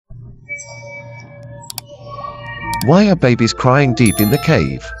Why are babies crying deep in the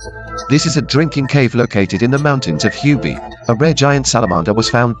cave? This is a drinking cave located in the mountains of XiaoBei. A rare giant salamander was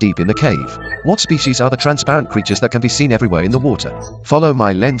found deep in the cave. What species are the transparent creatures that can be seen everywhere in the water? Follow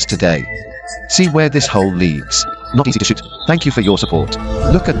my lens today. See where this hole leads. Not easy to shoot. Thank you for your support.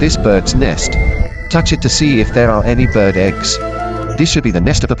 Look at this bird's nest. Touch it to see if there are any bird eggs. This should be the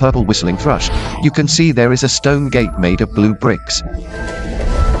nest of the purple whistling thrush. You can see there is a stone gate made of blue bricks.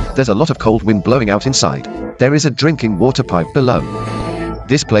 There's a lot of cold wind blowing out inside. There is a drinking water pipe below.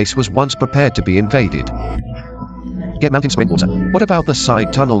 This place was once prepared to be invaded. Get mountain spring water. What about the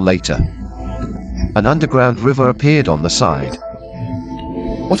side tunnel later? An underground river appeared on the side.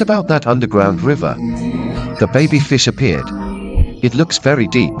 What about that underground river? The baby fish appeared. It looks very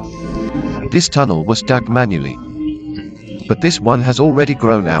deep. This tunnel was dug manually. But this one has already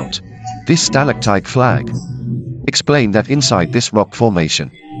grown out. This stalactite flag. Explain that inside this rock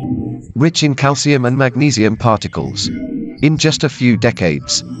formation, rich in calcium and magnesium particles, in just a few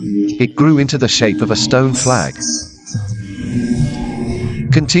decades, it grew into the shape of a stone flag.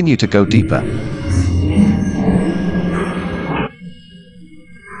 Continue to go deeper.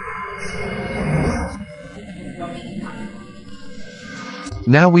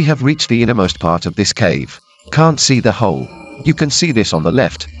 Now we have reached the innermost part of this cave. Can't see the hole. You can see this on the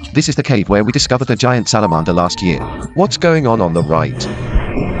left. This is the cave where we discovered the giant salamander last year. What's going on the right?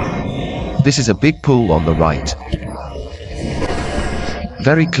 This is a big pool on the right.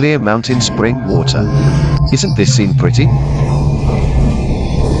 Very clear mountain spring water. Isn't this scene pretty?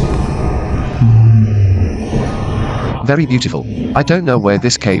 Very beautiful. I don't know where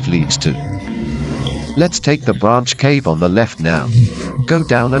this cave leads to. Let's take the branch cave on the left now. Go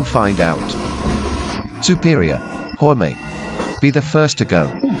down and find out. Superior, XiaoBei, be the first to go.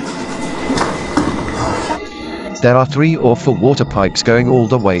 There are 3 or 4 water pipes going all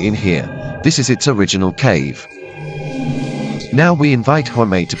the way in here. This is its original cave. Now we invite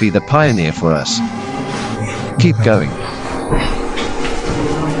XiaoBei to be the pioneer for us. Keep going.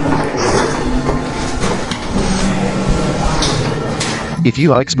 If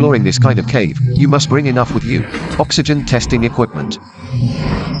you are exploring this kind of cave, you must bring enough with you. Oxygen testing equipment.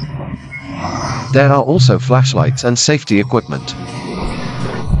 There are also flashlights and safety equipment.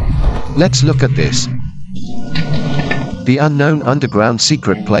 Let's look at this. The unknown underground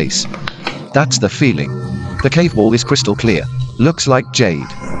secret place. That's the feeling. The cave wall is crystal clear. Looks like jade.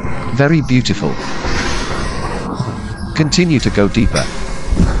 Very beautiful. Continue to go deeper.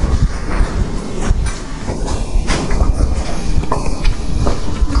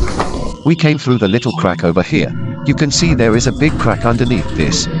 We came through the little crack over here. You can see there is a big crack underneath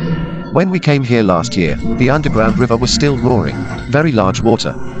this. When we came here last year, the underground river was still roaring. Very large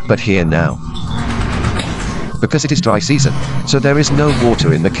water, but here now. Because it is dry season, so there is no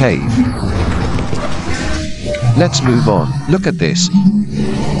water in the cave. Let's move on. Look at this.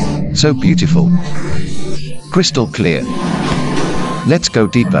 So beautiful. Crystal clear. Let's go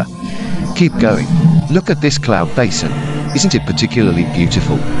deeper. Keep going. Look at this cloud basin. Isn't it particularly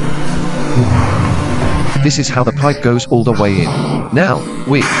beautiful? This is how the pipe goes all the way in. Now,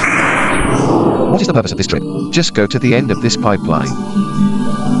 what is the purpose of this trip? Just go to the end of this pipeline.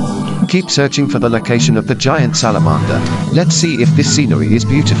 Keep searching for the location of the giant salamander. Let's see if this scenery is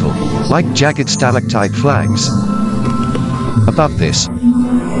beautiful. Like jagged stalactite flags. Above this.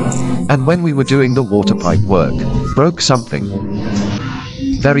 And when we were doing the water pipe work, broke something.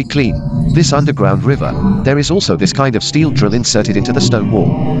 Very clean. This underground river. There is also this kind of steel drill inserted into the stone wall.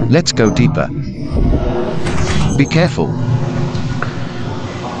 Let's go deeper. Be careful.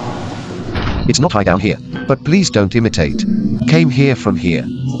 It's not high down here, but please don't imitate. Came here from here.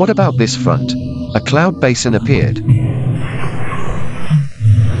 What about this front? A cloud basin appeared.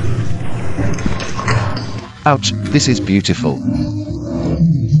 Ouch, this is beautiful.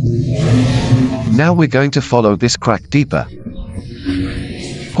 Now we're going to follow this crack deeper.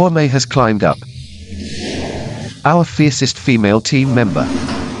 XiaoBei has climbed up. Our fiercest female team member.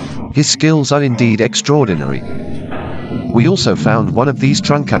 His skills are indeed extraordinary. We also found one of these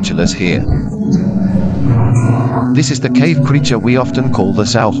truncatulas here. This is the cave creature we often call the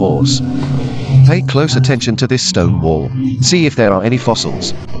sow horse. Pay close attention to this stone wall. See if there are any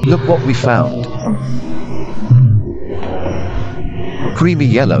fossils. Look what we found. Creamy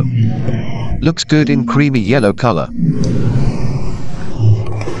yellow. Looks good in creamy yellow color.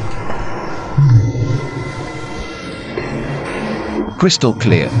 Crystal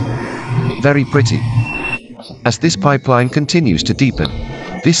clear. Very pretty. As this pipeline continues to deepen,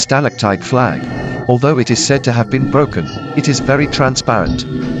 this stalactite flag, although it is said to have been broken, it is very transparent.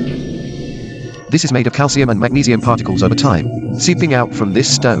 This is made of calcium and magnesium particles over time, seeping out from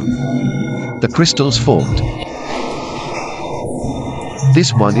this stone. The crystals formed.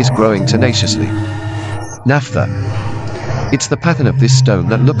 This one is growing tenaciously. Naphtha. It's the pattern of this stone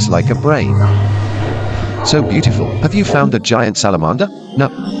that looks like a brain. So beautiful. Have you found a giant salamander? No,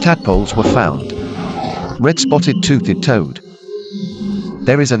 tadpoles were found. Red-spotted toothed toad.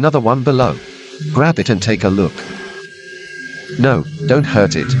 There is another one below. Grab it and take a look. No, don't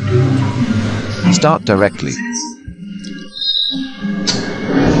hurt it. Start directly.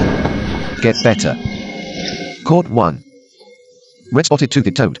 Get better. Caught one. Red-spotted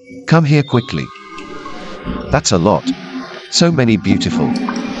toothed toad, come here quickly. That's a lot. So many beautiful.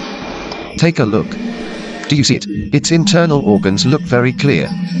 Take a look. Do you see it? Its internal organs look very clear.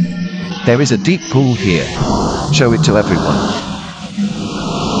 There is a deep pool here. Show it to everyone.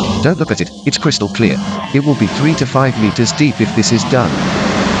 Don't look at it, it's crystal clear. It will be 3 to 5 meters deep if this is done.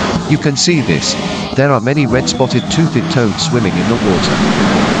 You can see this. There are many red-spotted toothed toads swimming in the water.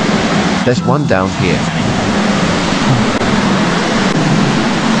 There's one down here.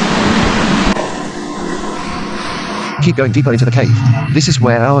 Keep going deeper into the cave. This is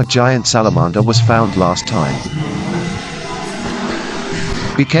where our giant salamander was found last time.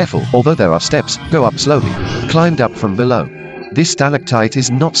 Be careful, although there are steps, go up slowly. Climbed up from below. This stalactite is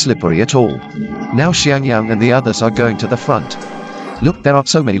not slippery at all. Now Xiangyang and the others are going to the front. Look, there are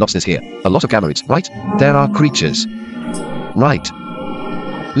so many lobsters here. A lot of gamma-rids, right? There are creatures. Right.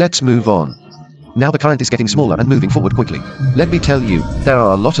 Let's move on. Now the current is getting smaller and moving forward quickly. Let me tell you, there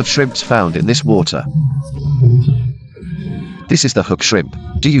are a lot of shrimps found in this water. This is the hook shrimp.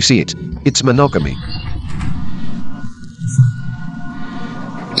 Do you see it? It's monogamy.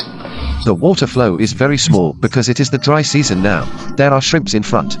 The water flow is very small because it is the dry season now. There are shrimps in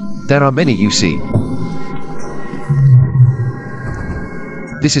front. There are many you see.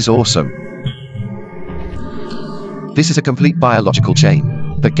 This is awesome. This is a complete biological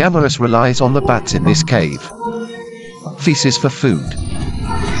chain. The Gammarus relies on the bats in this cave. Feces for food.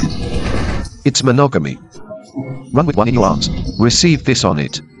 It's monogamy. Run with one in your arms. Receive this on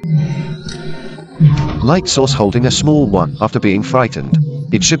it. Light source holding a small one after being frightened.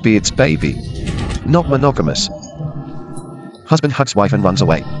 It should be its baby. Not monogamous. Husband hugs wife and runs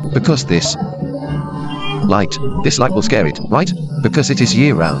away. Because this light will scare it, right? Because it is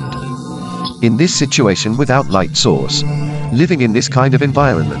year-round. In this situation without light source, living in this kind of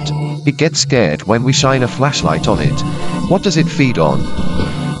environment, it gets scared when we shine a flashlight on it. What does it feed on?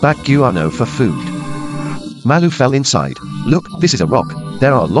 Baguano for food. Malu fell inside. Look, this is a rock.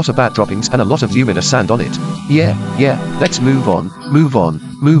 There are a lot of bat droppings and a lot of luminous sand on it. Yeah, let's move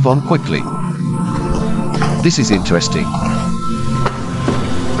on quickly. This is interesting.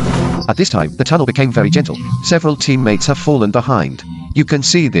 At this time, the tunnel became very gentle. Several teammates have fallen behind. You can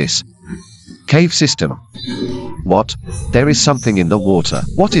see this. Cave system. What? There is something in the water.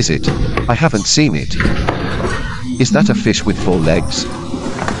 What is it? I haven't seen it. Is that a fish with 4 legs?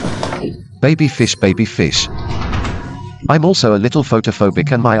 Baby fish, baby fish. I'm also a little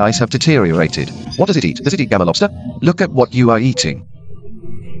photophobic and my eyes have deteriorated. What does it eat? Does it eat gamma lobster? Look at what you are eating.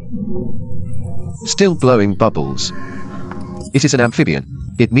 Still blowing bubbles. It is an amphibian.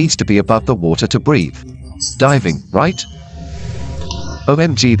 It needs to be above the water to breathe. Diving, right?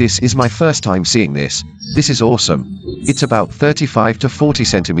 OMG, this is my first time seeing this. This is awesome. It's about 35 to 40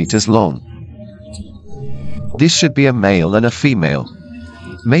 centimeters long. This should be a male and a female.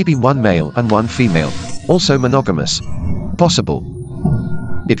 Maybe one male and one female. Also monogamous. Possible.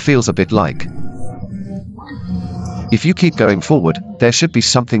 It feels a bit like. If you keep going forward, there should be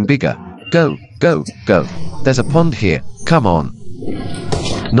something bigger. Go, go, go. There's a pond here. Come on.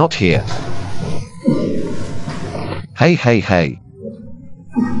 Not here. Hey, hey, hey.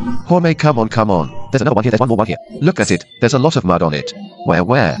 Horme, come on, come on. There's another one here, there's one more one here. Look at it, there's a lot of mud on it.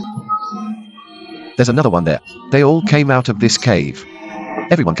 Where? There's another one there. They all came out of this cave.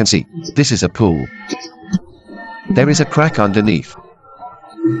 Everyone can see. This is a pool. There is a crack underneath.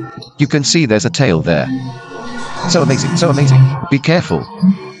 You can see there's a tail there. So amazing, so amazing. Be careful.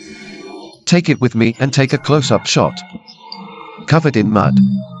 Take it with me and take a close-up shot. Covered in mud.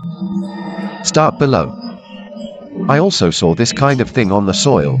 Start below. I also saw this kind of thing on the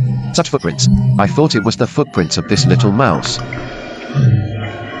soil. Such footprints. I thought it was the footprints of this little mouse.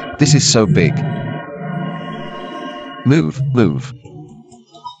 This is so big. Move, move.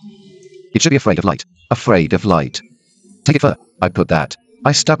 It should be afraid of light. Afraid of light. Take it further. I put that.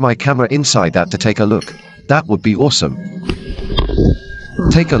 I stuck my camera inside that to take a look. That would be awesome.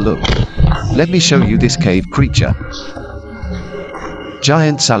 Take a look. Let me show you this cave creature.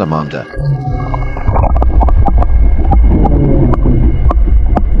 Giant salamander.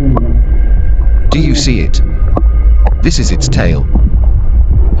 Do you see it? This is its tail.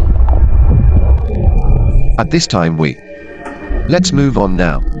 At this time we Let's move on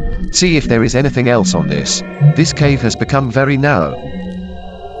now. See if there is anything else on this. This cave has become very narrow.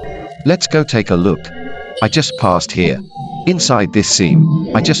 Let's go take a look. I just passed here. Inside this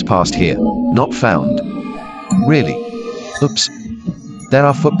seam. I just passed here. Not found. Really? Oops. There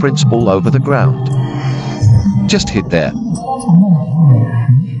are footprints all over the ground. Just hid there.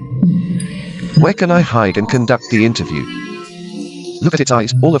 Where can I hide and conduct the interview? Look at its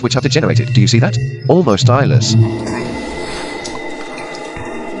eyes, all of which have degenerated. Do you see that? Almost eyeless.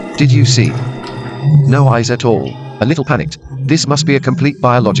 Did you see? No eyes at all. A little panicked. This must be a complete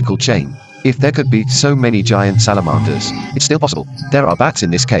biological chain. If there could be so many giant salamanders, it's still possible. There are bats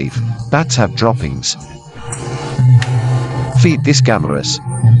in this cave. Bats have droppings. Feed this gammarus.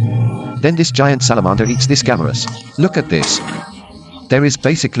 Then this giant salamander eats this gammarus. Look at this. There is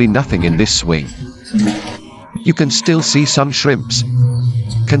basically nothing in this swing. You can still see some shrimps.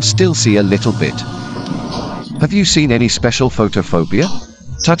 Can still see a little bit. Have you seen any special photophobia?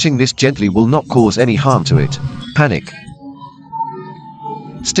 Touching this gently will not cause any harm to it. Panic.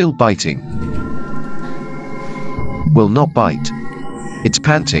 Still biting. Will not bite. It's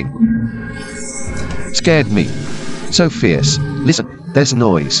panting. Scared me. So fierce. Listen, there's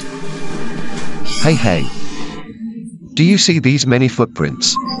noise. Hey, hey. Do you see these many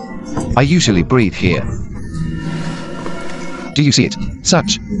footprints? I usually breathe here. Do you see it?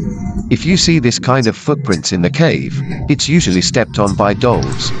 Such. If you see this kind of footprints in the cave, it's usually stepped on by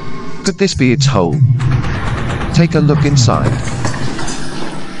dolls. Could this be its hole? Take a look inside.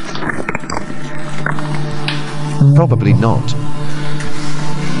 Probably not.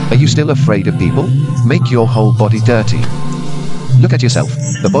 Are you still afraid of people? Make your whole body dirty. Look at yourself.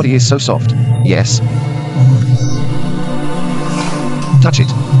 The body is so soft. Yes. Touch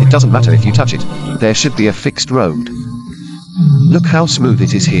it. It doesn't matter if you touch it. There should be a fixed road. Look how smooth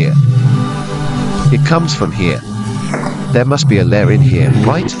it is here. It comes from here. There must be a lair in here,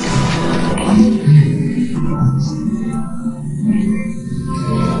 right?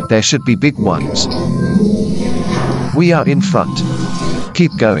 There should be big ones. We are in front.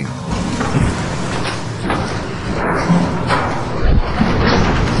 Keep going.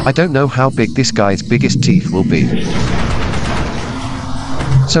 I don't know how big this guy's biggest teeth will be.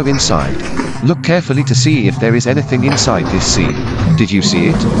 So inside. Look carefully to see if there is anything inside this seam. Did you see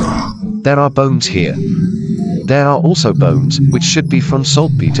it? There are bones here. There are also bones, which should be from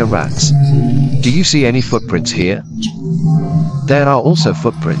saltpeter rats. Do you see any footprints here? There are also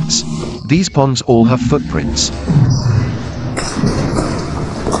footprints. These ponds all have footprints.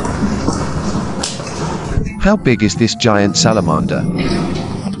 How big is this giant salamander?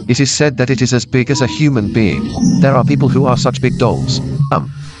 It is said that it is as big as a human being. There are people who are such big dolls.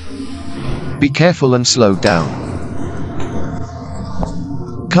 Be careful and slow down.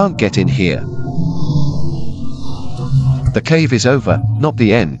 Can't get in here. The cave is over, not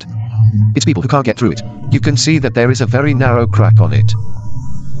the end. It's people who can't get through it. You can see that there is a very narrow crack on it.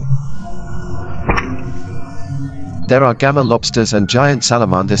 There are gamma lobsters and giant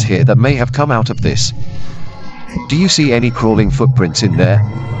salamanders here that may have come out of this. Do you see any crawling footprints in there?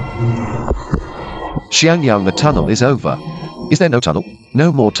 Xiangyang, the tunnel is over. Is there no tunnel?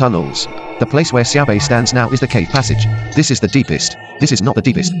 No more tunnels. The place where XiaoBei stands now is the cave passage. This is the deepest. This is not the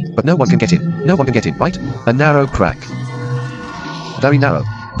deepest, but no one can get in. No one can get in, right? A narrow crack. Very narrow.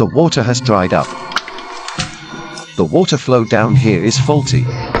 The water has dried up. The water flow down here is faulty.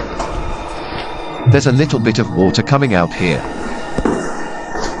 There's a little bit of water coming out here.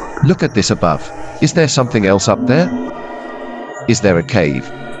 Look at this above. Is there something else up there? Is there a cave?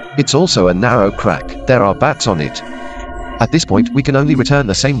 It's also a narrow crack. There are bats on it. At this point, we can only return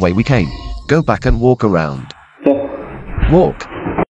the same way we came. Go back and walk around. Walk.